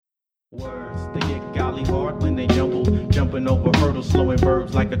Words, they get golly hard when they jumble, jumping over hurdles, slowing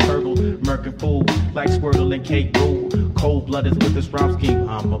verbs like a turtle, murking fool like Squirtle and Kate Rule, cold-blooded with this rhyme scheme,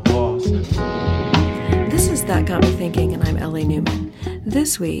 I'm a boss. This is That Got Me Thinking, and I'm Ellie Newman.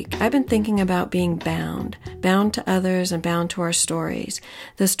 This week, I've been thinking about being bound to others and bound to our stories,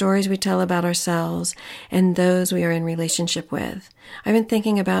 the stories we tell about ourselves and those we are in relationship with. I've been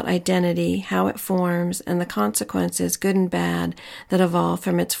thinking about identity, how it forms, and the consequences, good and bad, that evolve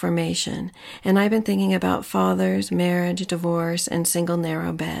from its formation. And I've been thinking about fathers, marriage, divorce, and single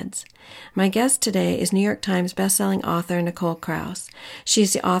narrow beds. My guest today is New York Times bestselling author Nicole Krauss.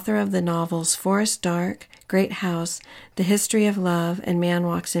 She's the author of the novels Forest Dark, Great House, The History of Love, and Man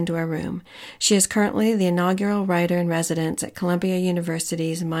Walks Into Our Room. She is currently the inaugural writer-in-residence at Columbia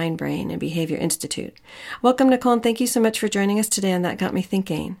University's Mind, Brain, and Behavior Institute. Welcome, Nicole, and thank you so much for joining us today on That Got Me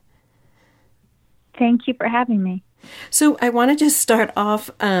Thinking. Thank you for having me. So I want to just start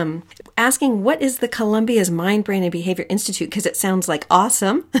off asking, what is the Columbia's Mind, Brain, and Behavior Institute? Because it sounds like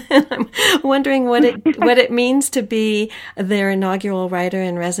awesome. I'm wondering what it means to be their inaugural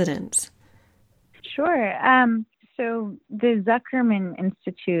writer-in-residence. Sure. So the Zuckerman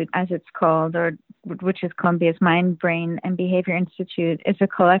Institute, as it's called, or which is Columbia's Mind, Brain, and Behavior Institute, is a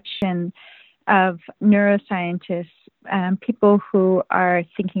collection of neuroscientists, people who are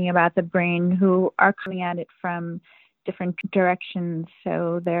thinking about the brain, who are coming at it from different directions.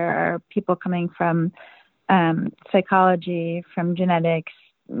 So there are people coming from psychology, from genetics,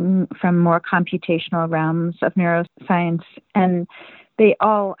 from more computational realms of neuroscience, and they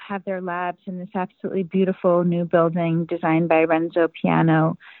all have their labs in this absolutely beautiful new building designed by Renzo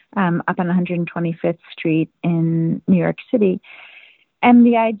Piano up on 125th Street in New York City. And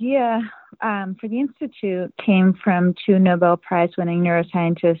the idea for the Institute came from two Nobel Prize-winning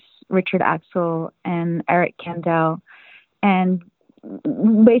neuroscientists, Richard Axel and Eric Kandel, and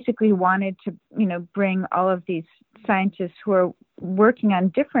basically wanted to, bring all of these scientists who are working on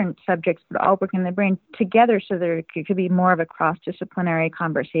different subjects, but all working in the brain together so that it could be more of a cross-disciplinary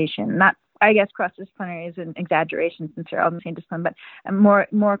conversation. Not, I guess cross-disciplinary is an exaggeration since they're all in the same discipline, but a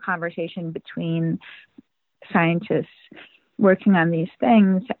more conversation between scientists working on these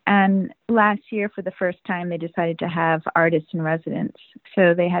things. And last year, for the first time, they decided to have artists in residence.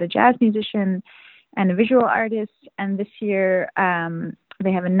 So they had a jazz musician and a visual artist. And this year,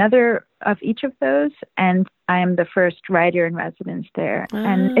 they have another of each of those. And I am the first writer in residence there.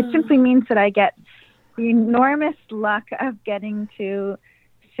 And it simply means that I get the enormous luck of getting to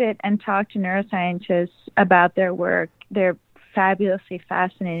sit and talk to neuroscientists about their work, their fabulously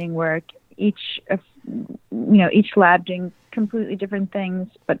fascinating work, each lab doing completely different things,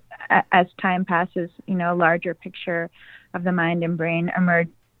 but as time passes, a larger picture of the mind and brain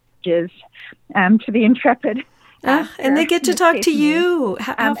emerges to the intrepid. And they get to talk to you.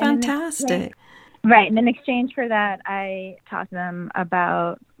 How fantastic. Right. And in exchange for that, I talk to them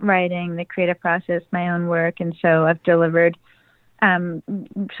about writing, the creative process, my own work. And so I've delivered some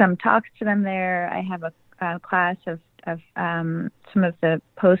talks to them there. I have a class of some of the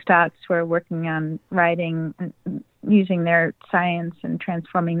postdocs who are working on writing, using their science and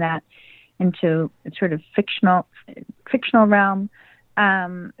transforming that into a sort of fictional realm.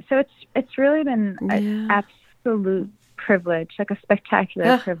 So it's really been an absolute privilege, like a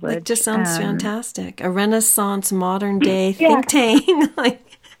spectacular privilege. It just sounds fantastic. A Renaissance modern day think tank.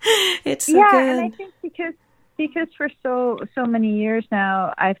 It's so good. And I think because for so many years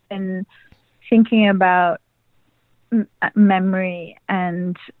now, I've been thinking about memory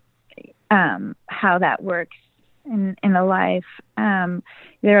and how that works in a life.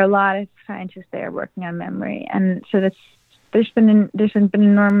 There are a lot of scientists there working on memory, and so there's been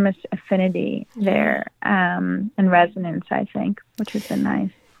enormous affinity there and resonance, I think, which has been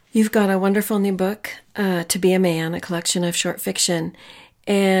nice. You've got a wonderful new book, To Be a Man, a collection of short fiction,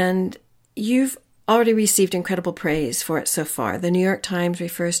 and you've already received incredible praise for it so far. The New York Times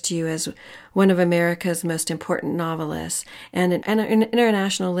refers to you as one of America's most important novelists and an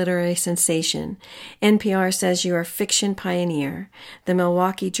international literary sensation. NPR says you are a fiction pioneer. The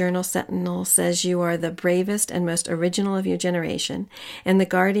Milwaukee Journal Sentinel says you are the bravest and most original of your generation. And The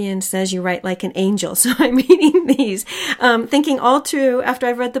Guardian says you write like an angel. So I'm reading these, thinking all true after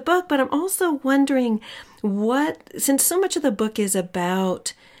I've read the book, but I'm also wondering since so much of the book is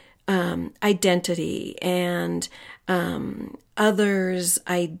about identity and others'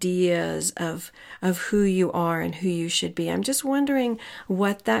 ideas of who you are and who you should be. I'm just wondering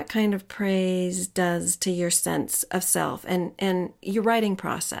what that kind of praise does to your sense of self and your writing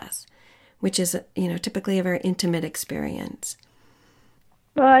process, which is typically a very intimate experience.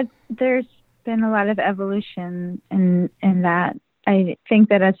 Well, there's been a lot of evolution in that. I think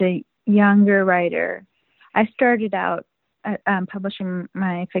that as a younger writer, I started out publishing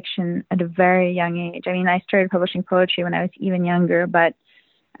my fiction at a very young age. I mean, I started publishing poetry when I was even younger, but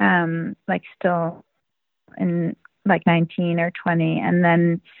like still in like 19 or 20. And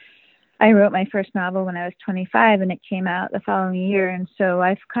then I wrote my first novel when I was 25, and it came out the following year. And so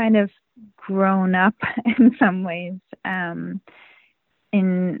I've kind of grown up in some ways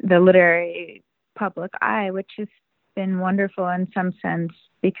in the literary public eye, which has been wonderful in some sense,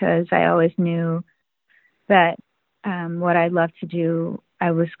 because I always knew that what I love to do,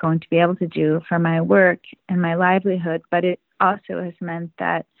 I was going to be able to do for my work and my livelihood. But it also has meant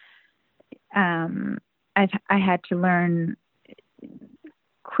that I had to learn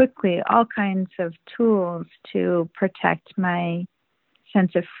quickly all kinds of tools to protect my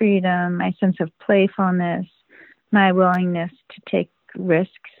sense of freedom, my sense of playfulness, my willingness to take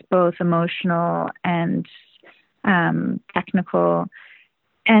risks, both emotional and technical.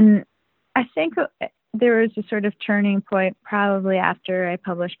 And I think there was a sort of turning point probably after I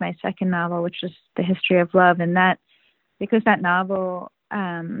published my second novel, which was The History of Love. And that, because that novel,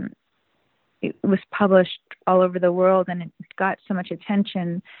 it was published all over the world and it got so much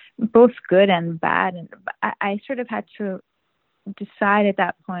attention, both good and bad. And I sort of had to decide at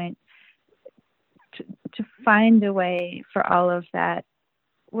that point to find a way for all of that,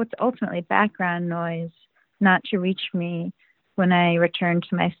 what's ultimately background noise, not to reach me when I returned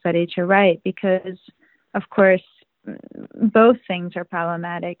to my study to write, because, of course, both things are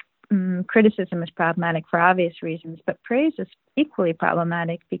problematic. Criticism is problematic for obvious reasons, but praise is equally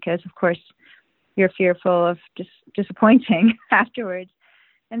problematic because, of course, you're fearful of just disappointing afterwards.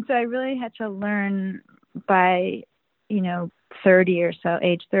 And so I really had to learn by, age 30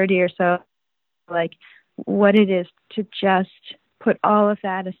 or so, like what it is to just put all of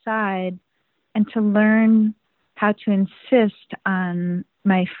that aside and to learn how to insist on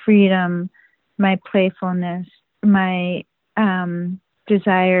my freedom, my playfulness, my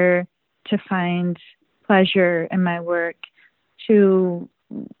desire to find pleasure in my work, to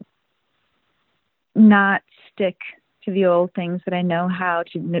not stick to the old things that I know how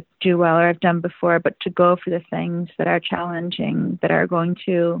to do well or have done before, but to go for the things that are challenging, that are going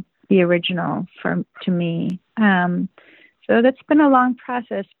to be original to me. So that's been a long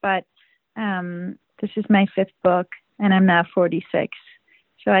process, but this is my fifth book, and I'm now 46.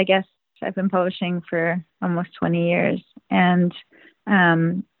 So I guess I've been publishing for almost 20 years, and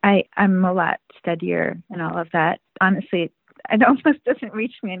I'm a lot steadier in all of that. Honestly, it almost doesn't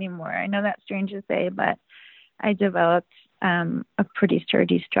reach me anymore. I know that's strange to say, but I developed a pretty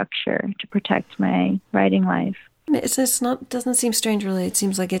sturdy structure to protect my writing life. It's not. Doesn't seem strange, really. It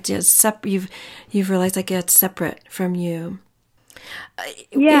seems like it's you've realized like it's separate from you.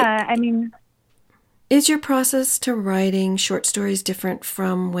 Yeah, Is your process to writing short stories different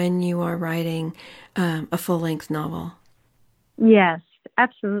from when you are writing a full-length novel? Yes,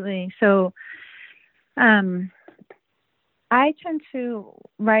 absolutely. So I tend to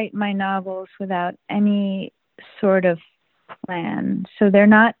write my novels without any sort of plan. So they're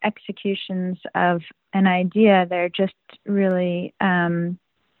not executions of an idea. They're just really,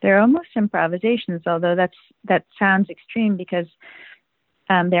 they're almost improvisations, although that sounds extreme because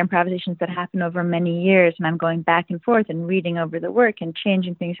they're improvisations that happen over many years, and I'm going back and forth and reading over the work and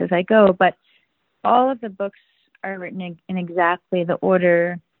changing things as I go. But all of the books are written in exactly the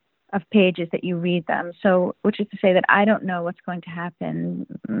order of pages that you read them. So, which is to say that I don't know what's going to happen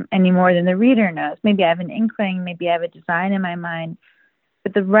any more than the reader knows. Maybe I have an inkling, maybe I have a design in my mind,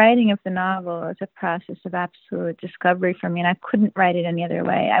 but the writing of the novel is a process of absolute discovery for me, and I couldn't write it any other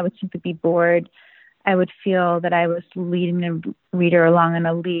way. I would simply be bored. I would feel that I was leading the reader along on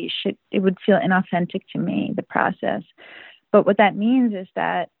a leash. It would feel inauthentic to me, the process. But what that means is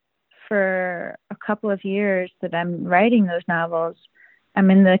that for a couple of years that I'm writing those novels,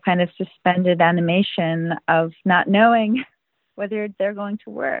 I'm in the kind of suspended animation of not knowing whether they're going to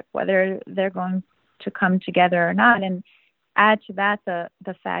work, whether they're going to come together or not. And add to that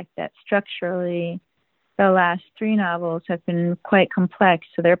the fact that structurally the last three novels have been quite complex.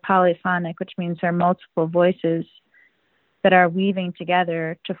 So they're polyphonic, which means there are multiple voices that are weaving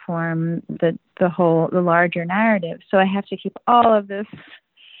together to form the larger narrative. So I have to keep all of this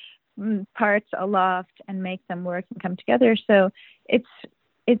parts aloft and make them work and come together. So it's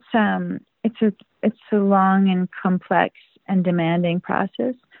a long and complex and demanding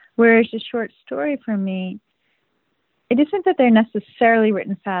process. Whereas a short story for me, it isn't that they're necessarily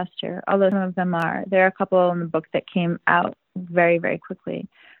written faster, although some of them are. There are a couple in the book that came out very, very quickly.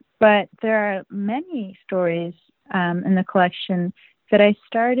 But there are many stories in the collection that I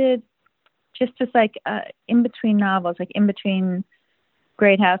started just as like in between novels, like in between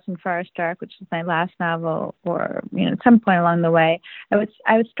Great House and Forest Dark, which is my last novel, or at some point along the way, I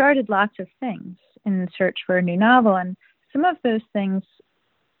started lots of things in search for a new novel, and some of those things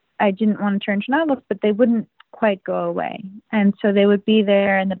I didn't want to turn to novels, but they wouldn't quite go away, and so they would be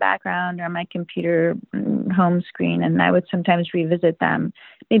there in the background or on my computer home screen, and I would sometimes revisit them,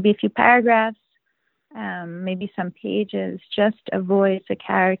 maybe a few paragraphs, maybe some pages, just a voice, a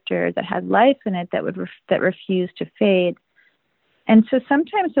character that had life in it that refused to fade. And so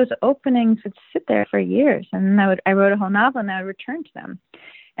sometimes those openings would sit there for years, and I wrote a whole novel, and I would return to them.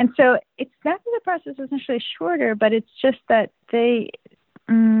 And so it's not that the process is necessarily shorter, but it's just that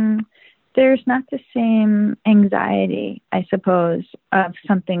there's not the same anxiety, I suppose, of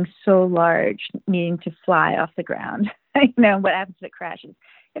something so large needing to fly off the ground. What happens if it crashes?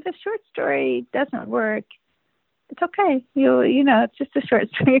 If a short story doesn't work, it's okay. It's just a short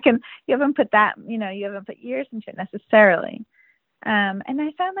story. You haven't put years into it necessarily. And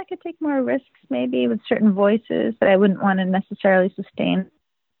I found I could take more risks maybe with certain voices that I wouldn't want to necessarily sustain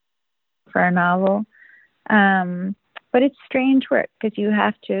for a novel. But it's strange work because you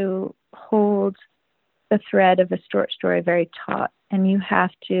have to hold the thread of a short story very taut, and you have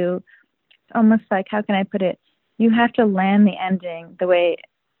to, almost like, how can I put it? You have to land the ending the way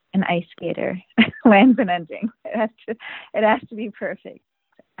an ice skater lands an ending. It has to be perfect.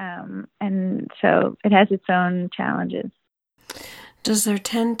 And so it has its own challenges. Does there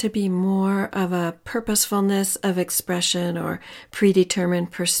tend to be more of a purposefulness of expression or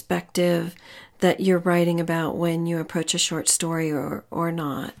predetermined perspective that you're writing about when you approach a short story or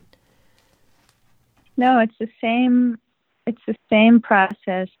not? No, it's the same. It's the same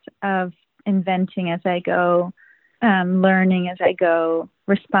process of inventing as I go, learning as I go,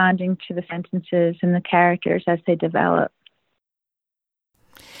 responding to the sentences and the characters as they develop.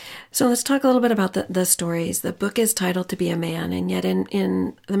 So let's talk a little bit about the stories. The book is titled To Be a Man, and yet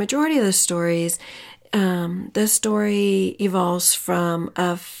in the majority of the stories, the story evolves from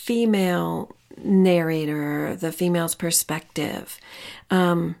a female narrator, the female's perspective.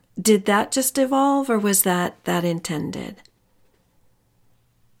 Did that just evolve, or was that intended?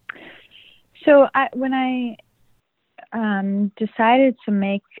 So when I decided to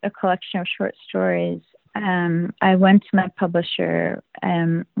make a collection of short stories, I went to my publisher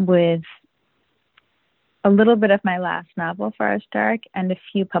with a little bit of my last novel, Forest Dark, and a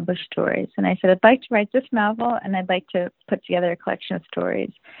few published stories. And I said, I'd like to write this novel, and I'd like to put together a collection of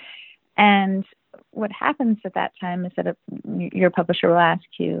stories. And what happens at that time is that your publisher will ask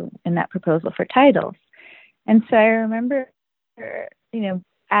you in that proposal for titles. And so I remember,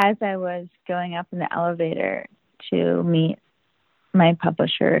 as I was going up in the elevator to meet my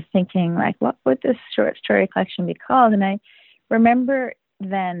publisher, thinking, like, what would this short story collection be called? And I remember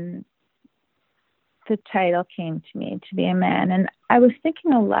then the title came to me, To Be a Man. And I was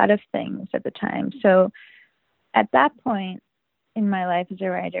thinking a lot of things at the time. So at that point in my life as a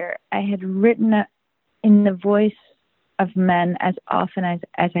writer, I had written in the voice of men as often as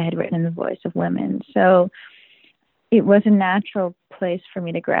I had written in the voice of women. So it was a natural place for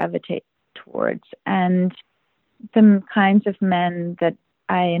me to gravitate towards. And the kinds of men that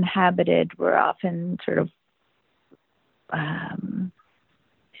I inhabited were often sort of kind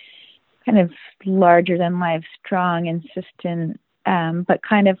of larger than life, strong, insistent, but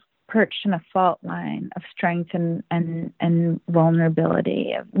kind of perched on a fault line of strength and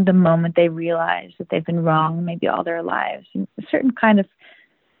vulnerability. The moment they realize that they've been wrong, maybe all their lives, and a certain kind of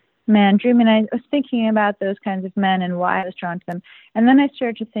man dream. And I was thinking about those kinds of men and why I was drawn to them. And then I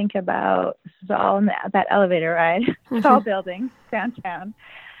started to think about, this is all in that elevator ride, tall building downtown.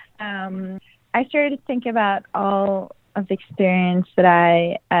 I started to think about all of the experience that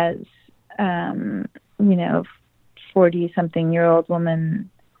I, as 40-something-year-old woman,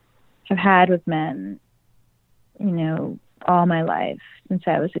 have had with men, all my life, since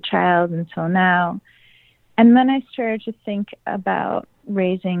I was a child until now. And then I started to think about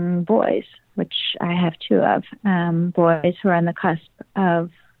raising boys, which I have two of, boys who are on the cusp of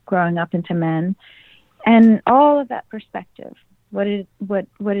growing up into men, and all of that perspective, what it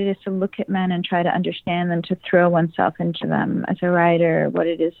is to look at men and try to understand them, to throw oneself into them as a writer, what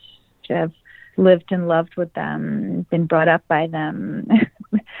it is to have lived and loved with them, been brought up by them,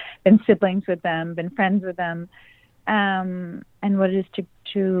 been siblings with them, been friends with them, and what it is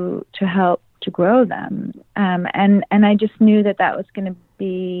to help to grow them. And I just knew that was going to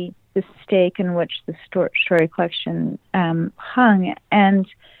be the stake in which the story collection hung. And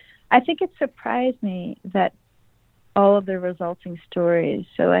I think it surprised me that all of the resulting stories,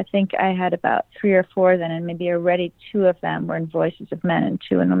 so I think I had about 3 or 4 then, and maybe already 2 of them were in voices of men, and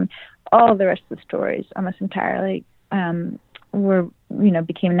 2 of them, all the rest of the stories, almost entirely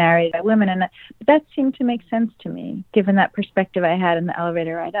became narrated by women, and that seemed to make sense to me, given that perspective I had in the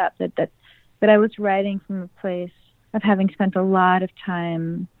elevator ride up. That I was writing from a place of having spent a lot of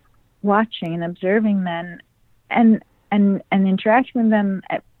time watching and observing men, and interacting with them,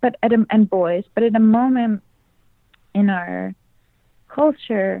 and boys, but at a moment in our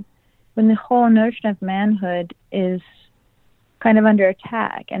culture when the whole notion of manhood is kind of under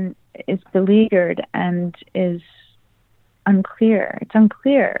attack and is beleaguered and is unclear. It's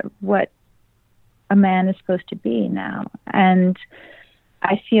unclear what a man is supposed to be now. And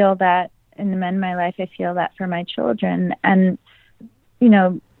I feel that in the men in my life, I feel that for my children. And,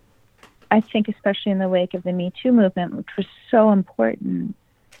 I think especially in the wake of the Me Too movement, which was so important,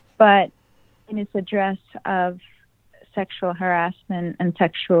 but in its address of sexual harassment and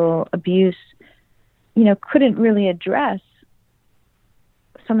sexual abuse, couldn't really address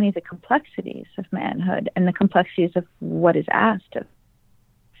so many of the complexities of manhood and the complexities of what is asked of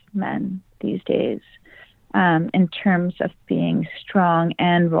men these days, in terms of being strong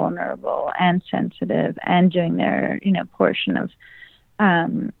and vulnerable and sensitive and doing their, portion of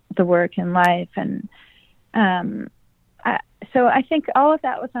the work in life. And so I think all of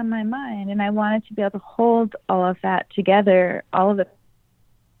that was on my mind, and I wanted to be able to hold all of that together, all of the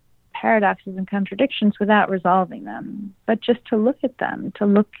paradoxes and contradictions, without resolving them, but just to look at them, to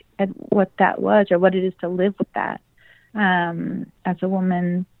look at what that was or what it is to live with that as a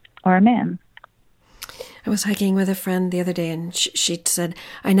woman or a man. I was hiking with a friend the other day, and she said,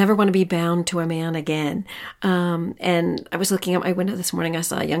 I never want to be bound to a man again. And I was looking out my window this morning. I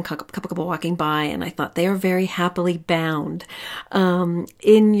saw a young couple walking by, and I thought they are very happily bound.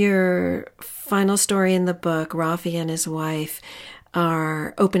 In your final story in the book, Rafi and his wife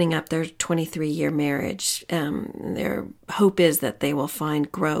are opening up their 23-year marriage. Their hope is that they will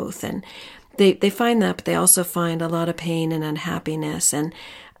find growth, and they find that, but they also find a lot of pain and unhappiness. And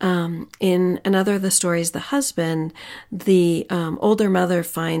in another of the stories, the husband, the older mother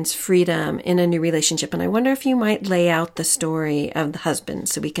finds freedom in a new relationship. And I wonder if you might lay out the story of the husband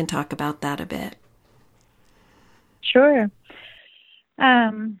so we can talk about that a bit. Sure.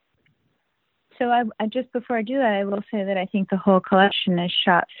 So I just before I do that, I will say that I think the whole collection is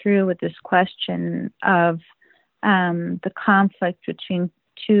shot through with this question of the conflict between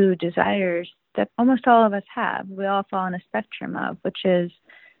two desires that almost all of us have. We all fall on a spectrum of, which is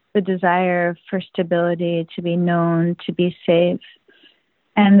the desire for stability, to be known, to be safe,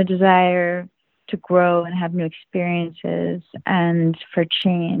 and the desire to grow and have new experiences and for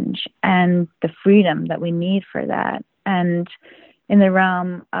change and the freedom that we need for that. And in the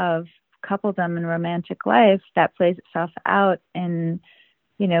realm of coupledom and romantic life, that plays itself out in,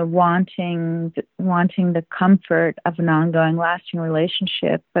 wanting the comfort of an ongoing, lasting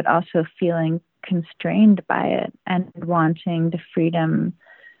relationship, but also feeling constrained by it and wanting the freedom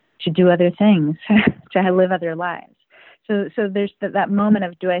to do other things, to live other lives. So there's that moment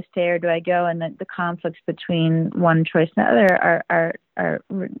of, do I stay or do I go? And the conflicts between one choice and the other are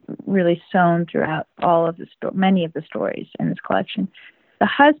really sown throughout all of many of the stories in this collection. The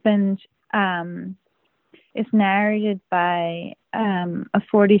husband is narrated by a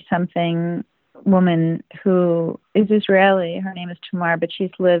 40-something woman who is Israeli. Her name is Tamar, but she's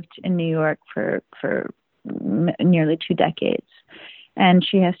lived in New York for nearly 2 decades. And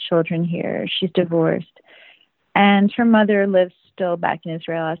she has children here. She's divorced. And her mother lives still back in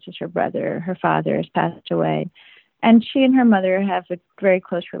Israel, as does her brother. Her father has passed away. And she and her mother have a very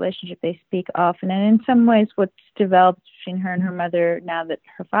close relationship. They speak often. And in some ways, what's developed between her and her mother now that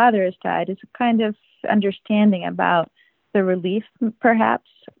her father has died is a kind of understanding about the relief, perhaps,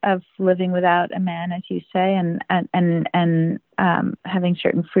 of living without a man, as you say, and having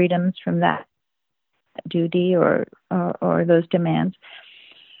certain freedoms from that duty or those demands.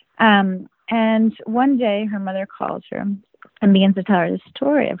 And one day her mother calls her and begins to tell her the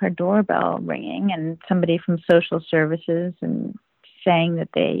story of her doorbell ringing and somebody from social services and saying that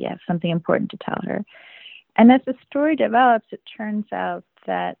they have something important to tell her. And as the story develops, it turns out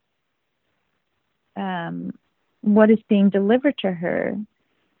that what is being delivered to her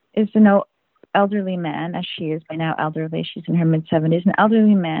is an elderly man, as she is by now elderly. She's in her mid-70s, an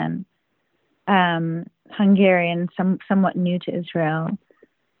elderly man, Hungarian, somewhat new to Israel.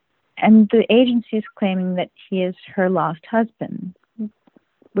 And the agency is claiming that he is her lost husband,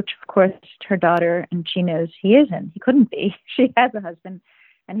 which, of course, her daughter, and she knows he isn't. He couldn't be. She has a husband,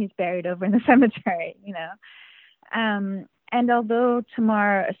 and he's buried over in the cemetery, And although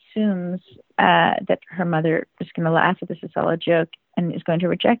Tamar assumes that her mother is going to laugh at this, it's all a joke, and is going to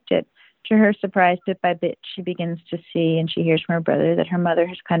reject it, to her surprise, bit by bit, she begins to see, and she hears from her brother, that her mother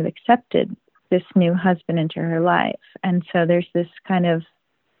has kind of accepted this new husband into her life. And so there's this kind of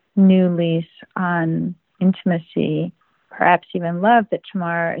new lease on intimacy, perhaps even love, that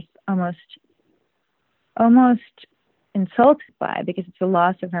Tamar is almost insulted by, because it's the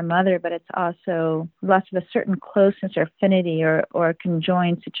loss of her mother, but it's also loss of a certain closeness or affinity or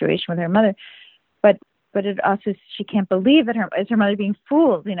conjoined situation with her mother. But it also, she can't believe that is her mother being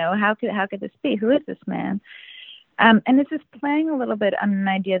fooled? How could this be? Who is this man? And this is playing a little bit on an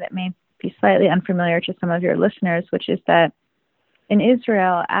idea that may be slightly unfamiliar to some of your listeners, which is that in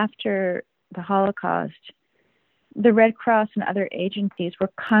Israel, after the Holocaust, the Red Cross and other agencies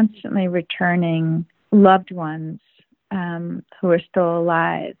were constantly returning loved ones who were still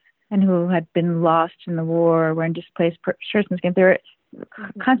alive and who had been lost in the war or were in displaced persons camps. They were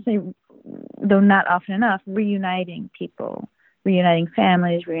constantly, though not often enough, reuniting people, reuniting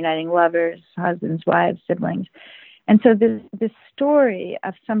families, reuniting lovers, husbands, wives, siblings. And so this story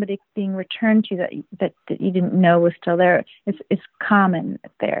of somebody being returned to that you didn't know was still there is common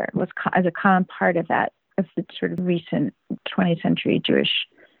there, as a common part of that, of the sort of recent 20th century Jewish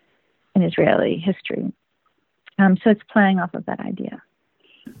and Israeli history. So it's playing off of that idea.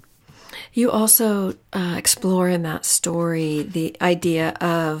 You also explore in that story the idea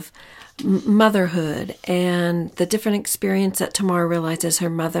of motherhood and the different experience that Tamar realizes her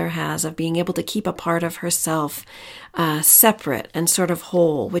mother has of being able to keep a part of herself separate and sort of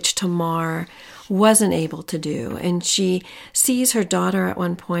whole, which Tamar wasn't able to do. And she sees her daughter at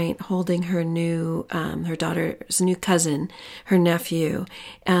one point holding her daughter's new cousin, her nephew,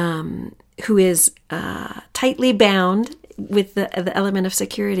 who is tightly bound with the element of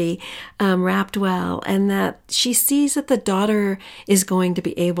security, wrapped well, and that she sees that the daughter is going to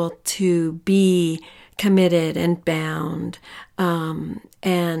be able to be committed and bound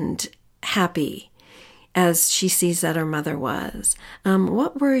and happy as she sees that her mother was.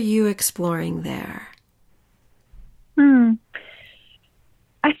 What were you exploring there? I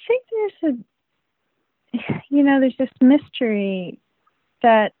think there's this mystery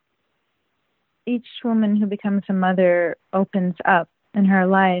that each woman who becomes a mother opens up in her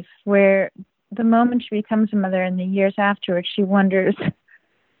life, where the moment she becomes a mother and the years afterwards, she wonders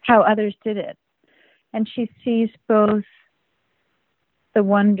how others did it. And she sees both the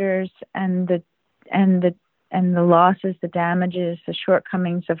wonders and the losses, the damages, the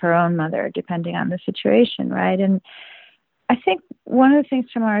shortcomings of her own mother, depending on the situation, right? And I think one of the things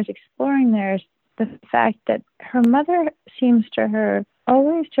Tamar is exploring there is the fact that her mother seems to her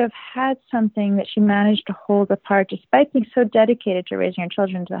always to have had something that she managed to hold apart, despite being so dedicated to raising her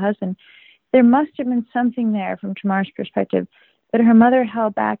children to the husband. There must have been something there from Tamar's perspective that her mother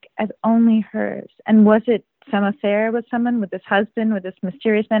held back as only hers. And was it some affair with someone, with this husband, with this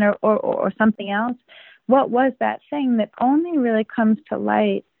mysterious man, or something else? What was that thing that only really comes to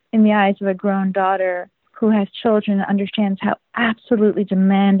light in the eyes of a grown daughter who has children and understands how absolutely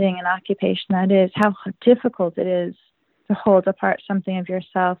demanding an occupation that is, how difficult it is to hold apart something of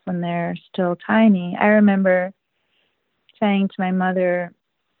yourself when they're still tiny. I remember saying to my mother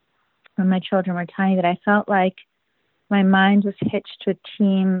when my children were tiny that I felt like my mind was hitched to a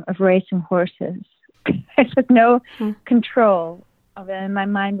team of racing horses. I had no control of it, and my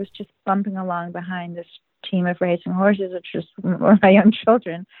mind was just bumping along behind this team of racing horses, which were my young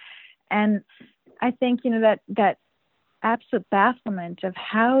children. And I think, that absolute bafflement of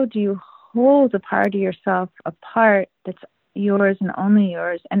how do you hold a part of yourself apart that's yours and only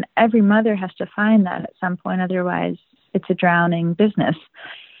yours, and every mother has to find that at some point, otherwise it's a drowning business.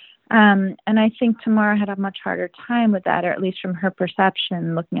 And I think Tamar had a much harder time with that, or at least from her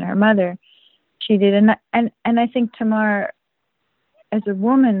perception, looking at her mother, she did. And I think Tamar, as a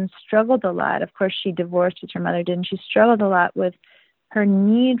woman, struggled a lot. Of course, she divorced, as her mother did, and she struggled a lot with her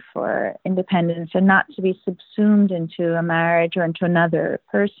need for independence and not to be subsumed into a marriage or into another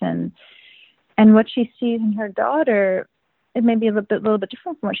person. And what she sees in her daughter, it may be a little bit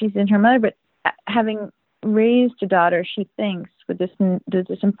different from what she sees in her mother, but having raised a daughter, she thinks with this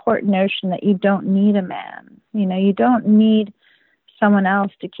important notion that you don't need a man. You don't need someone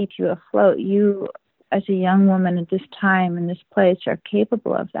else to keep you afloat. You, as a young woman at this time in this place, are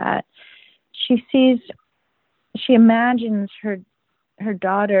capable of that. She imagines her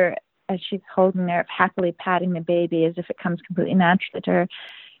daughter as she's holding there, happily patting the baby as if it comes completely naturally to her,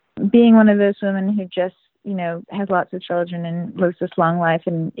 being one of those women who just, has lots of children and lives this long life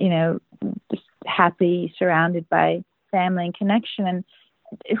and, just happy, surrounded by family and connection. And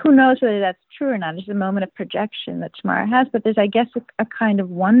who knows whether that's true or not. It's a moment of projection that Tamar has, but there's, I guess, a kind of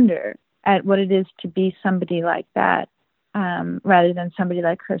wonder at what it is to be somebody like that, rather than somebody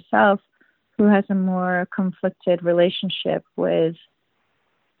like herself who has a more conflicted relationship with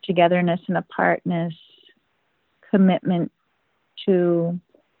togetherness and apartness, commitment to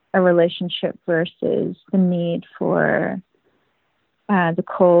a relationship versus the need for the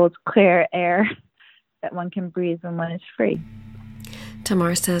cold, clear air that one can breathe when one is free.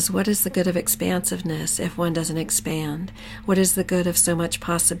 Tamar says, what is the good of expansiveness if one doesn't expand? What is the good of so much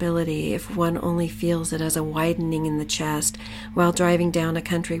possibility if one only feels it as a widening in the chest while driving down a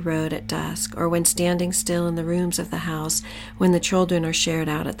country road at dusk, or when standing still in the rooms of the house when the children are shared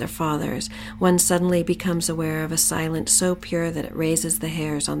out at their father's? One suddenly becomes aware of a silence so pure that it raises the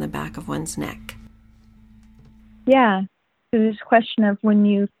hairs on the back of one's neck. Yeah. So this question of when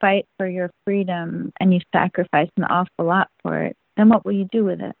you fight for your freedom and you sacrifice an awful lot for it, then what will you do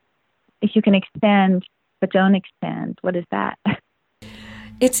with it? If you can expand but don't expand, what is that?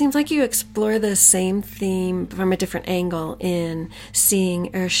 It seems like you explore the same theme from a different angle in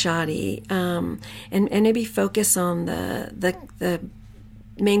Seeing Irshadi, and maybe focus on the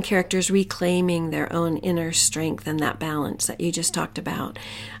main characters reclaiming their own inner strength and that balance that you just talked about.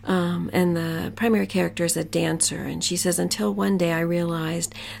 And the primary character is a dancer, and she says, until one day I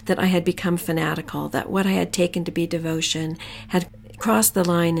realized that I had become fanatical, that what I had taken to be devotion had crossed the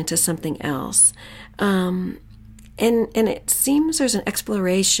line into something else. And it seems there's an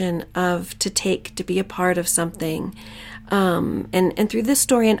exploration of to be a part of something. And through this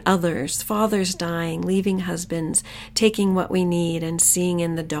story and others, fathers dying, leaving husbands, taking what we need and seeing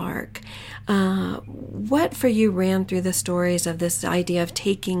in the dark. What for you ran through the stories of this idea of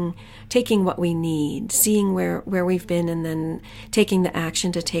taking what we need, seeing where we've been, and then taking the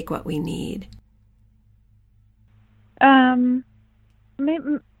action to take what we need?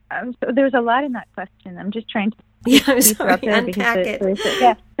 There's a lot in that question. I'm just trying to I'm sorry, unpack it.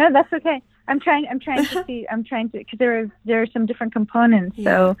 Yeah, no, that's okay. I'm trying to see. Because there are some different components.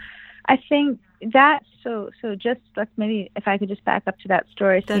 Yeah. So, I think that so just let's maybe if I could just back up to that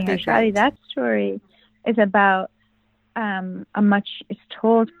story. Seeing Irshadi, that story is about it's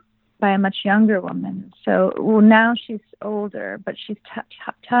told by a much younger woman. So now she's older, but she's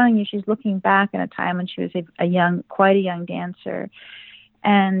telling you she's looking back at a time when she was quite a young dancer,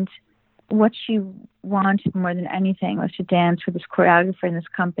 and what she wanted more than anything was to dance with this choreographer in this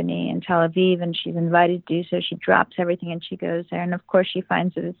company in Tel Aviv, and she's invited to do so. She drops everything and she goes there, and of course she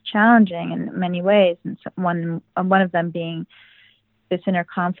finds it as challenging in many ways, and one of them being this inner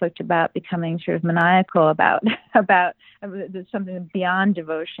conflict about becoming sort of maniacal about something beyond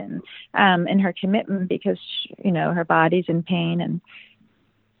devotion in her commitment, because her body's in pain and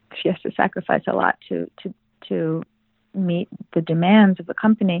she has to sacrifice a lot to meet the demands of the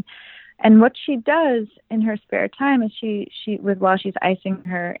company. And what she does in her spare time is while she's icing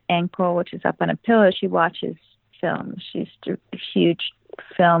her ankle, which is up on a pillow, she watches films. She's a huge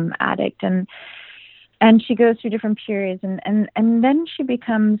film addict, and she goes through different periods, and then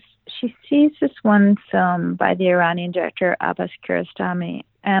she sees this one film by the Iranian director Abbas Kiarostami.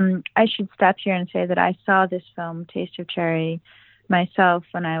 I should stop here and say that I saw this film, Taste of Cherry, myself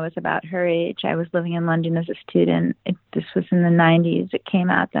when I was about her age. I was living in London as a student. This was in the 90s. It came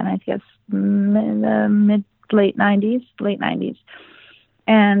out then, I guess, late 90s.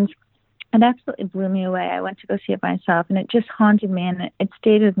 And it absolutely blew me away. I went to go see it myself, and it just haunted me, and it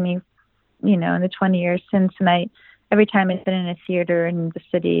stayed with me, in the 20 years since. And every time I've been in a theater in the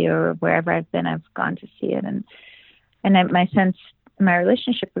city or wherever I've been, I've gone to see it. And my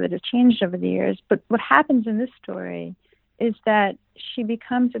relationship with it has changed over the years. But what happens in this story is that she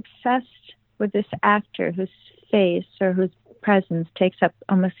becomes obsessed with this actor whose face or whose presence takes up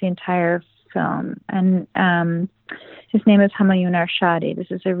almost the entire film. And his name is Humayun Irshadi. This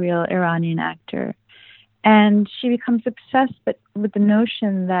is a real Iranian actor. And she becomes obsessed with the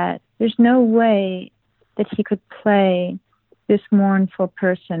notion that there's no way that he could play this mournful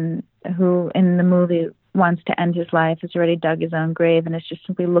person who in the movie wants to end his life, has already dug his own grave, and is just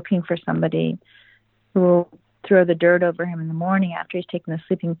simply looking for somebody who will throw the dirt over him in the morning after he's taken the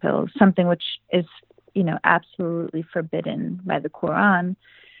sleeping pills, something which is, absolutely forbidden by the Quran.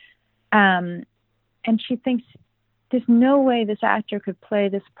 And she thinks there's no way this actor could play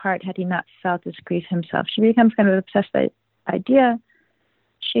this part had he not felt this grief himself. She becomes kind of obsessed by the idea.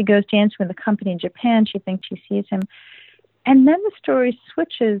 She goes dancing with the company in Japan. She thinks she sees him. And then the story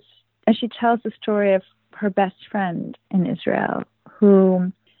switches as she tells the story of her best friend in Israel,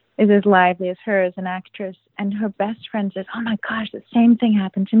 who is as lively as her as an actress. And her best friend says, oh my gosh, the same thing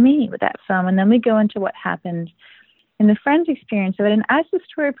happened to me with that film. And then we go into what happened in the friend's experience of it. And as the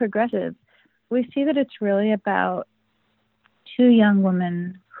story progresses, we see that it's really about two young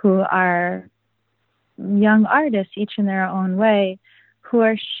women who are young artists, each in their own way, who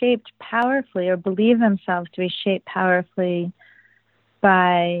are shaped powerfully or believe themselves to be shaped powerfully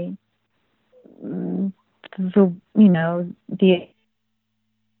by the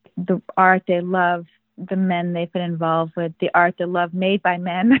art they love, the men they've been involved with, the art they love made by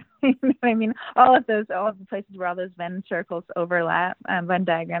men. You know what I mean? All of the places where all those Venn circles overlap, Venn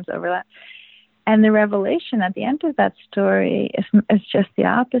diagrams overlap. And the revelation at the end of that story is just the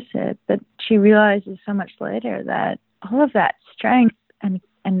opposite, that she realizes so much later that all of that strength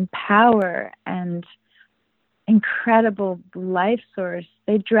and power and incredible life source,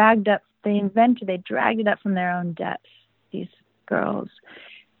 they dragged it up from their own depths, these girls.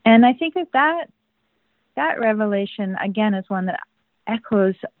 And I think that revelation, again, is one that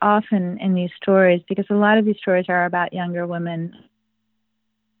echoes often in these stories, because a lot of these stories are about younger women.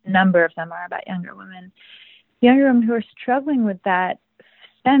 A number of them are about younger women who are struggling with that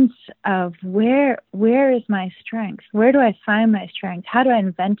sense of where is my strength? Where do I find my strength? How do I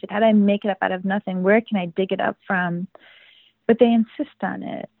invent it? How do I make it up out of nothing? Where can I dig it up from? But they insist on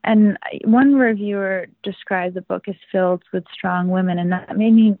it. And one reviewer described the book as filled with strong women, and that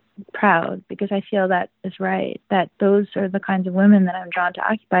made me proud, because I feel that is right, that those are the kinds of women that I'm drawn to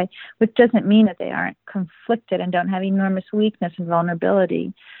occupy, which doesn't mean that they aren't conflicted and don't have enormous weakness and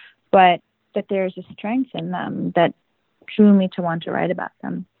vulnerability, but that there's a strength in them that drew me to want to write about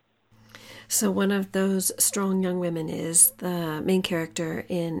them. So one of those strong young women is the main character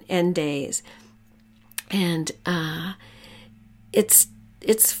in End Days. And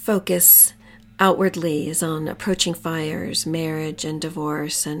its focus outwardly is on approaching fires, marriage and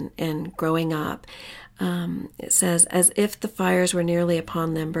divorce, and growing up. It says, as if the fires were nearly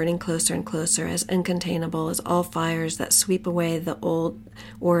upon them, burning closer and closer, as uncontainable as all fires that sweep away the old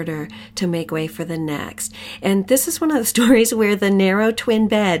order to make way for the next. And this is one of the stories where the narrow twin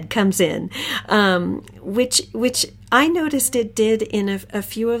bed comes in, which I noticed it did in a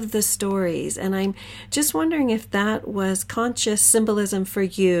few of the stories. And I'm just wondering if that was conscious symbolism for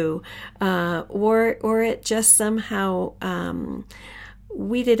you, or it just somehow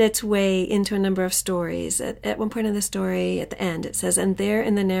weeded its way into a number of stories. At one point in the story, at the end, it says, and there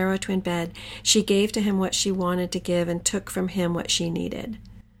in the narrow twin bed, she gave to him what she wanted to give and took from him what she needed.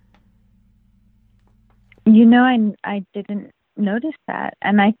 You know, I didn't notice that.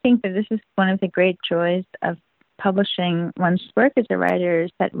 And I think that this is one of the great joys of publishing one's work as a writer,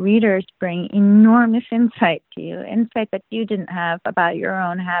 is that readers bring enormous insight to you, insight that you didn't have about your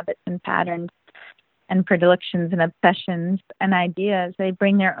own habits and patterns and predilections and obsessions and ideas. They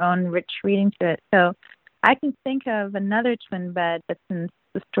bring their own rich reading to it. So I can think of another twin bed that's in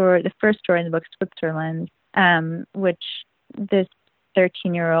the first story in the book, Switzerland, which this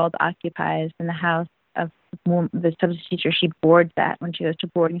 13-year-old occupies in the house of the substitute teacher she boards at when she goes to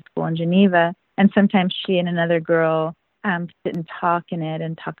boarding school in Geneva. And sometimes she and another girl sit and talk in it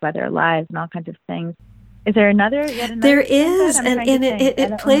and talk about their lives and all kinds of things. Is there another? There is, and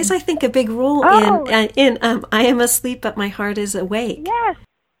it plays, I think, a big role in I Am Asleep, But My Heart Is Awake. Yes,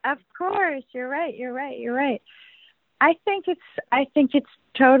 of course. You're right. I think it's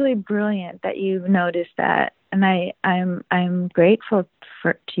totally brilliant that you noticed that, and I'm grateful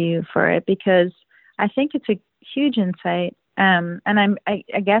to you for it, because I think it's a huge insight. And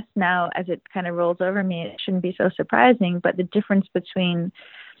I guess now, as it kind of rolls over me, it shouldn't be so surprising. But the difference between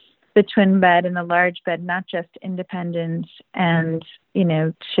the twin bed and the large bed, not just independence and,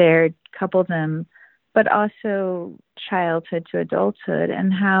 shared coupledom, but also childhood to adulthood,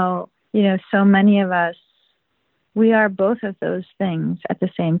 and how, so many of us, we are both of those things at the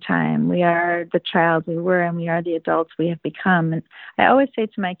same time. We are the child we were, and we are the adults we have become. And I always say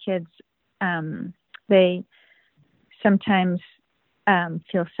to my kids, they sometimes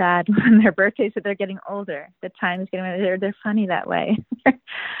feel sad when their birthdays, that they're getting older. The time is getting older. They're funny that way.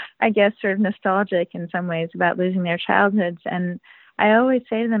 I guess sort of nostalgic in some ways about losing their childhoods. And I always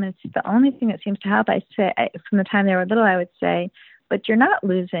say to them, it's the only thing that seems to help. I say, from the time they were little, I would say, but you're not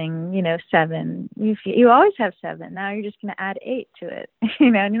losing, 7. You always have 7. Now you're just going to add 8 to it. And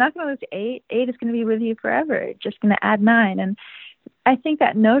you're not going to lose 8. 8 is going to be with you forever. You're just going to add 9. And I think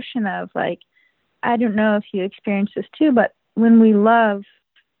that notion of, I don't know if you experience this too, but when we love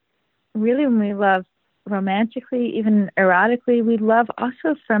romantically, even erotically, we love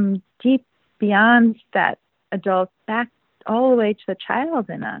also from deep beyond that adult back all the way to the child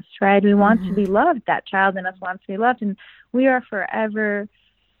in us, right? We want to be loved. That child in us wants to be loved, and we are forever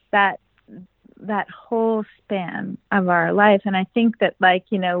that whole span of our life. And I think that,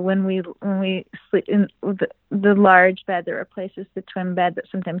 when we sleep in the large bed that replaces the twin bed that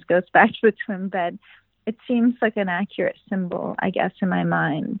sometimes goes back to the twin bed, it seems like an accurate symbol, I guess, in my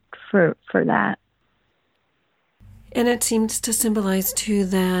mind for that. And it seems to symbolize, too,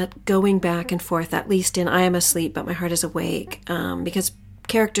 that going back and forth, at least in I Am Asleep, but My Heart is Awake, because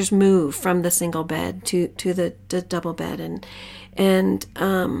characters move from the single bed to the double bed. And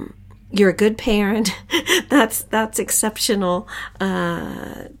you're a good parent. That's exceptional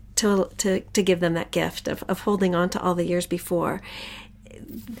to give them that gift of holding on to all the years before.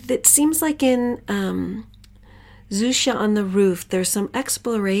 It seems like in Zusha on the Roof, there's some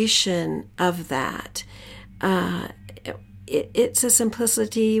exploration of that. It's a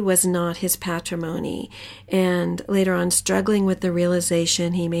simplicity was not his patrimony, and later on, struggling with the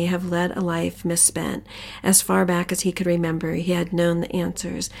realization he may have led a life misspent. As far back as he could remember, he had known the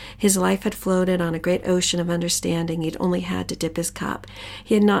answers. His life had floated on a great ocean of understanding. He'd only had to dip his cup.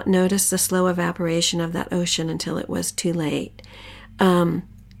 He had not noticed the slow evaporation of that ocean until it was too late.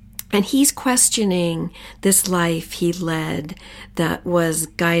 And he's questioning this life he led that was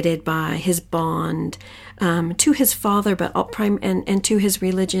guided by his bond to his father, but and to his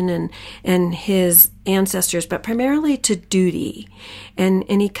religion and his ancestors, but primarily to duty. And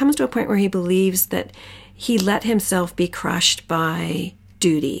he comes to a point where he believes that he let himself be crushed by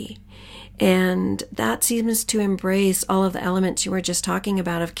duty. And that seems to embrace all of the elements you were just talking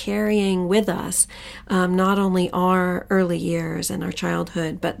about of carrying with us not only our early years and our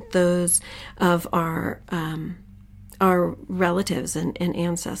childhood, but those of our relatives and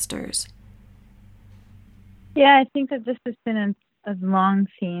ancestors. Yeah, I think that this has been a long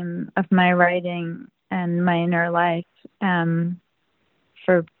theme of my writing and my inner life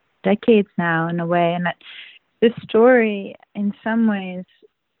for decades now, in a way. And that this story, in some ways,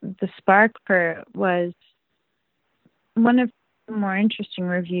 the spark for it was one of the more interesting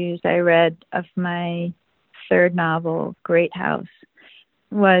reviews I read of my third novel, Great House,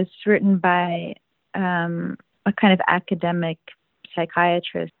 was written by a kind of academic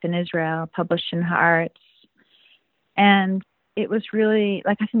psychiatrist in Israel, published in Haaretz. And it was really,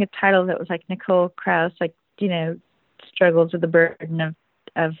 like, I think a title that was like Nicole Krauss, like, struggles with the burden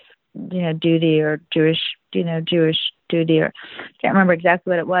of duty, or Jewish duty, or I can't remember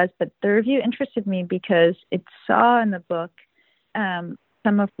exactly what it was, but the review interested me because it saw in the book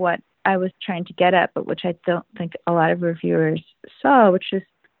some of what I was trying to get at, but which I don't think a lot of reviewers saw, which is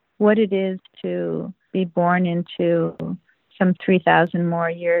what it is to be born into some 3,000 more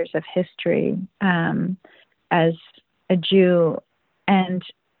years of history as a Jew, and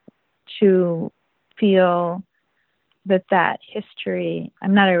to feel that history,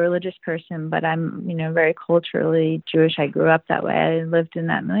 I'm not a religious person, but I'm, very culturally Jewish. I grew up that way. I lived in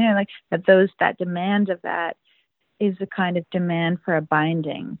that milieu. Like that demand of that is a kind of demand for a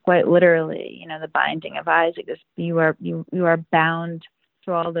binding, quite literally, the binding of Isaac. You are bound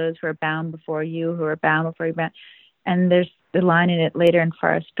to all those who are bound before you, who are bound before you bound. And there's the line in it later in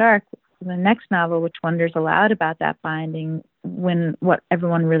Forest Dark, the next novel, which wonders aloud about that binding, when what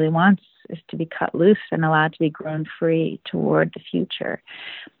everyone really wants is to be cut loose and allowed to be grown free toward the future.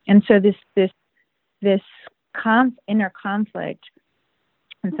 And so this inner conflict,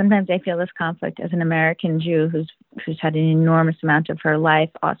 and sometimes I feel this conflict as an American Jew who's had an enormous amount of her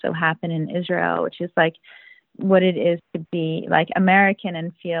life also happen in Israel, which is like what it is to be like American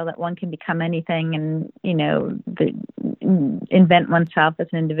and feel that one can become anything and, invent oneself as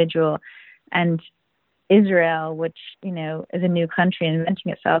an individual, and Israel, which, is a new country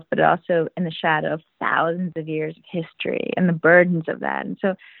inventing itself, but also in the shadow of thousands of years of history and the burdens of that. And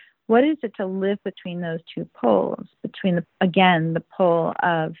so what is it to live between those two poles, between, the pole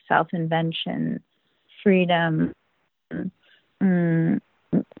of self-invention, freedom, the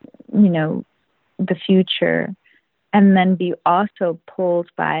future, and then be also pulled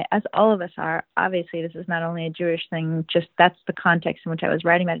by, as all of us are, obviously this is not only a Jewish thing, just that's the context in which I was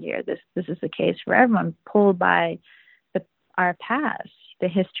writing about here. This is the case for everyone, pulled by our past, the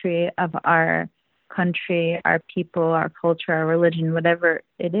history of our country, our people, our culture, our religion, whatever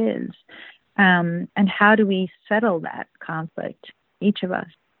it is. And how do we settle that conflict, each of us,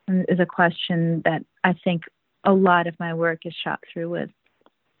 is a question that I think a lot of my work is shot through with.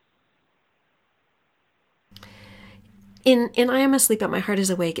 In I Am Asleep, but My Heart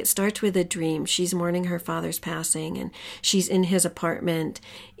is Awake, it starts with a dream. She's mourning her father's passing, and she's in his apartment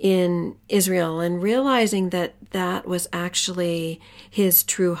in Israel, and realizing that that was actually his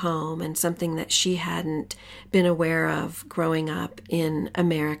true home and something that she hadn't been aware of growing up in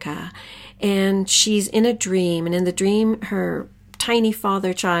America. And she's in a dream, and in the dream, her tiny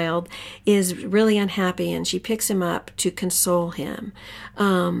father child is really unhappy, and she picks him up to console him.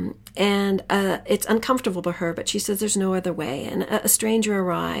 it's uncomfortable for her, but she says there's no other way. And a stranger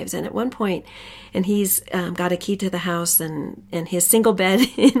arrives, and at one point, and he's got a key to the house and his single bed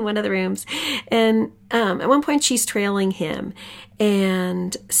in one of the rooms. And at one point, she's trailing him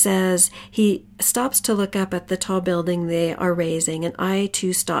and says he stops to look up at the tall building they are raising, and I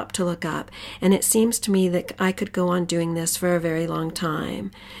too stop to look up. And it seems to me that I could go on doing this for a very long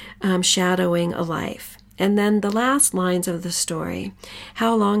time, shadowing a life. And then the last lines of the story.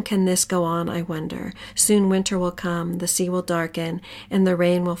 How long can this go on, I wonder? Soon winter will come, the sea will darken, and the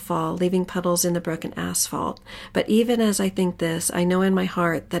rain will fall, leaving puddles in the broken asphalt. But even as I think this, I know in my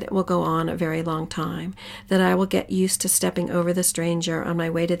heart that it will go on a very long time, that I will get used to stepping over the stranger on my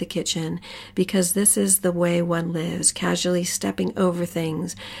way to the kitchen, because this is the way one lives, casually stepping over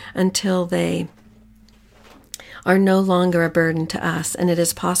things until they are no longer a burden to us, and it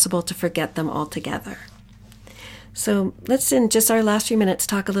is possible to forget them altogether. So let's, in just our last few minutes,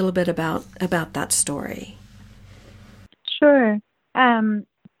 talk a little bit about that story. Sure.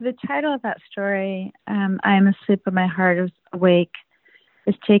 The title of that story, I Am Asleep but My Heart is Awake,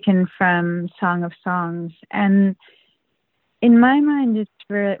 is taken from Song of Songs. And in my mind, it's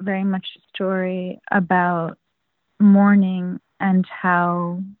very, very much a story about mourning and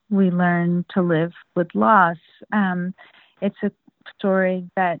how we learn to live with loss. It's a story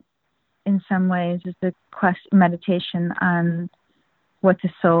that in some ways is a meditation on what the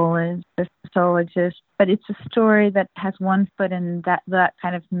soul is, if the soul exists. But it's a story that has one foot in that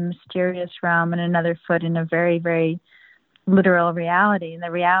kind of mysterious realm and another foot in a very, very literal reality. And the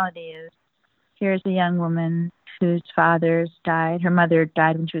reality is, here's a young woman whose father died. Her mother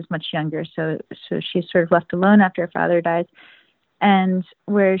died when she was much younger, so she's sort of left alone after her father dies. And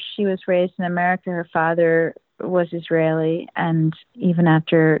where she was raised in America, her father was Israeli, and even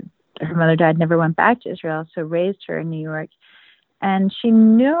after her mother died, never went back to Israel, so raised her in New York. And she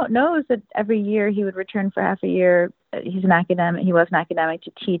knows that every year he would return for half a year. He was an academic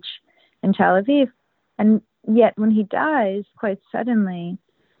to teach in Tel Aviv. And yet when he dies, quite suddenly,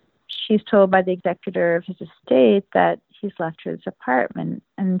 she's told by the executor of his estate that he's left her this apartment.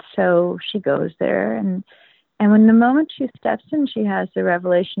 And so she goes there. And when the moment she steps in, she has the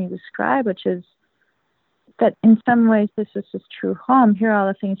revelation you describe, which is that in some ways this was his true home. Here are all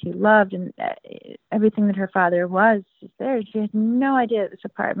the things he loved, and everything that her father was is there. She had no idea that this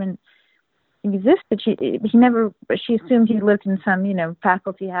apartment existed. She assumed he lived in some,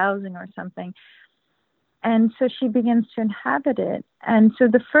 faculty housing or something. And so she begins to inhabit it. And so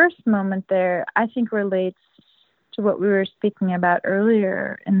the first moment there, I think, relates to what we were speaking about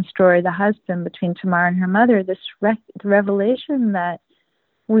earlier in the story, the husband, between Tamar and her mother, this revelation that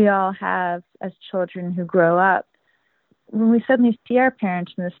we all have as children who grow up. When we suddenly see our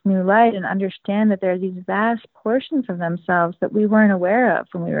parents in this new light and understand that there are these vast portions of themselves that we weren't aware of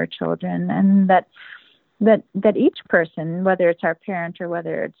when we were children, and that each person, whether it's our parent or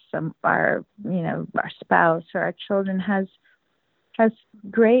whether it's our spouse or our children, has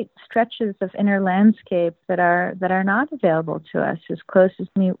great stretches of inner landscape that are not available to us as close as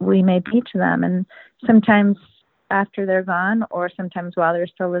we may be to them. And sometimes after they're gone, or sometimes while they're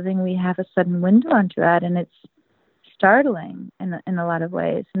still living, we have a sudden window onto that, and it's startling in a lot of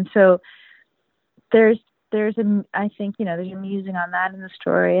ways. And so there's a musing on that in the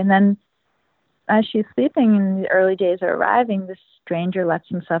story. And then as she's sleeping and the early days are arriving, this stranger lets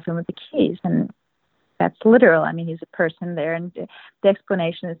himself in with the keys, and that's literal. I mean, he's a person there, and the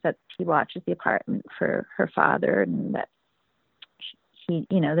explanation is that he watches the apartment for her father, and that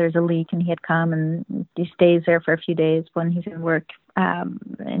there's a leak, and he had come, and he stays there for a few days when he's in work,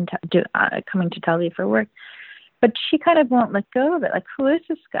 coming to Tel Aviv for work. But she kind of won't let go of it. Like, who is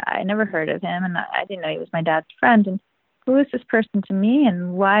this guy? I never heard of him, and I didn't know he was my dad's friend. And who is this person to me,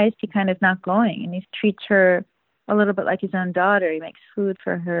 and why is he kind of not going? And he treats her a little bit like his own daughter. He makes food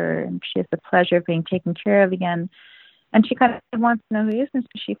for her, and she has the pleasure of being taken care of again. And she kind of wants to know who he is, and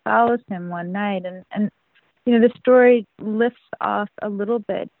so she follows him one night. And the story lifts off a little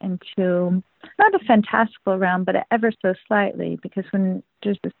bit into not a fantastical realm, but ever so slightly, because when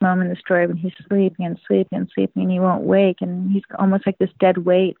there's this moment in the story when he's sleeping and sleeping and sleeping, and he won't wake, and he's almost like this dead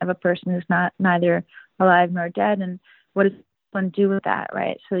weight of a person who's neither alive nor dead. And what does one do with that,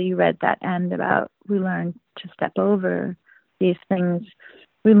 right? So you read that end about we learn to step over these things.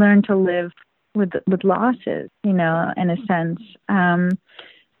 We learn to live with losses, in a sense.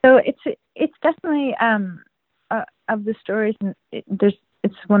 So it's definitely of the stories,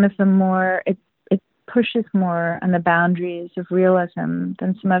 it's one of the more, it pushes more on the boundaries of realism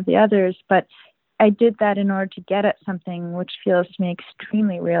than some of the others. But I did that in order to get at something which feels to me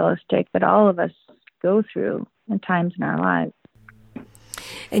extremely realistic that all of us go through at times in our lives.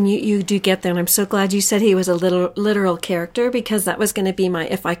 And you do get there, and I'm so glad you said he was a literal character, because that was going to be my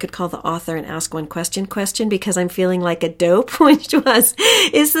if I could call the author and ask one question, because I'm feeling like a dope, which was,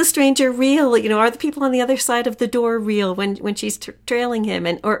 is the stranger real? Are the people on the other side of the door real when she's trailing him,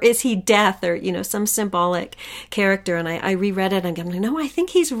 or is he death, or some symbolic character? And I reread it and I'm like, no, I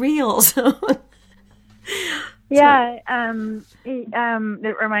think he's real. So yeah,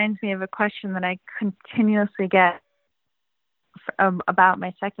 it reminds me of a question that I continuously get about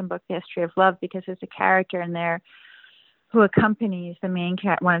my second book, The History of Love, because there's a character in there who accompanies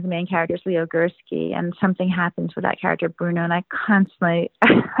one of the main characters, Leo Gursky, and something happens with that character, Bruno, and I constantly,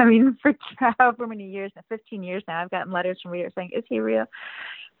 for however many years, 15 years now, I've gotten letters from readers saying, is he real?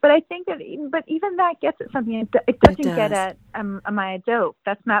 But I think that, even that gets at something. It doesn't get at am I a dope?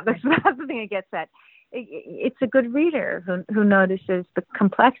 That's not the thing it gets at. It's a good reader who notices the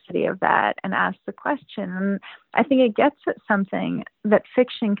complexity of that and asks the question. And I think it gets at something that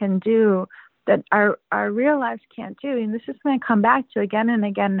fiction can do that our real lives can't do. And this is going to come back to again and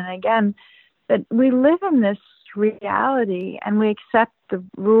again and again, that we live in this reality and we accept the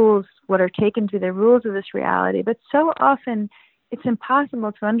rules, what are taken to the rules of this reality. But so often it's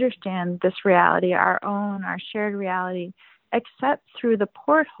impossible to understand this reality, our shared reality, except through the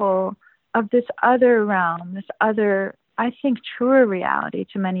porthole of this other realm, this other, I think, truer reality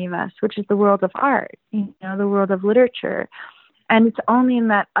to many of us, which is the world of art, the world of literature. And it's only in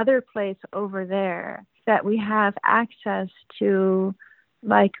that other place over there that we have access to,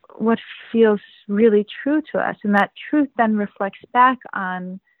 like, what feels really true to us. And that truth then reflects back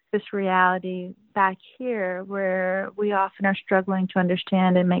on this reality back here, where we often are struggling to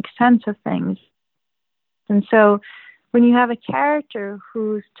understand and make sense of things. And so when you have a character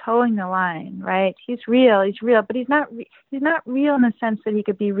who's towing the line, right? He's real, but he's not real in the sense that he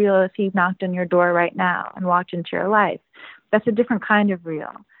could be real if he knocked on your door right now and walked into your life. That's a different kind of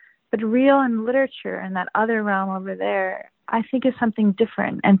real. But real in literature and that other realm over there, I think is something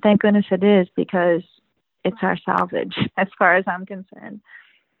different. And thank goodness it is, because it's our salvage as far as I'm concerned.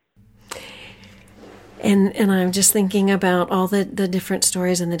 And I'm just thinking about all the different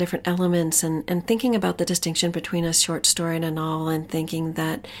stories and the different elements, and thinking about the distinction between a short story and a novel, and thinking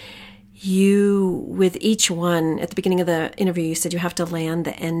that you, with each one, at the beginning of the interview, you said you have to land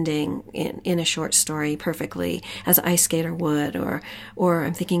the ending in a short story perfectly, as an ice skater would, or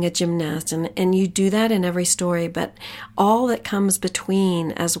I'm thinking a gymnast, and you do that in every story, but all that comes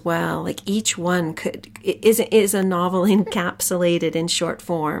between as well, like each one is a novel encapsulated in short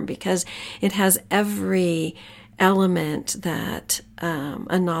form, because it has every element that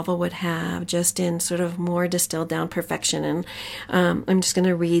a novel would have, just in sort of more distilled down perfection. And I'm just going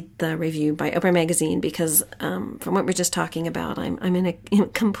to read the review by Oprah Magazine, because from what we're just talking about, I'm in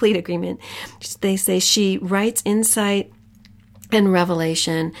complete agreement. They say she writes insight and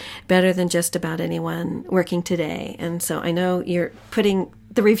revelation better than just about anyone working today. And so I know you're putting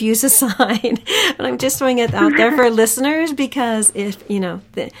the reviews aside, but I'm just throwing it out there for listeners, because if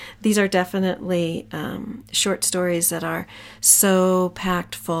these are definitely short stories that are so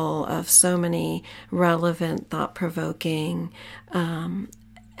packed full of so many relevant, thought-provoking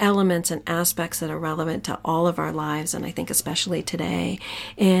elements and aspects that are relevant to all of our lives, and I think especially today,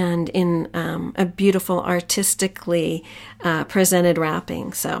 and in a beautiful, artistically presented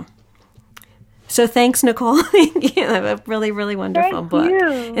wrapping. So thanks, Nicole. Thank you. A really, really wonderful book.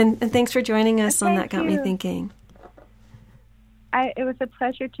 And thanks for joining us on That Got Me Thinking. It was a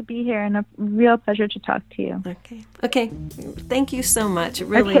pleasure to be here, and a real pleasure to talk to you. Okay. Thank you so much.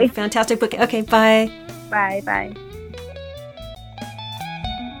 Really fantastic book. Okay, bye. Bye.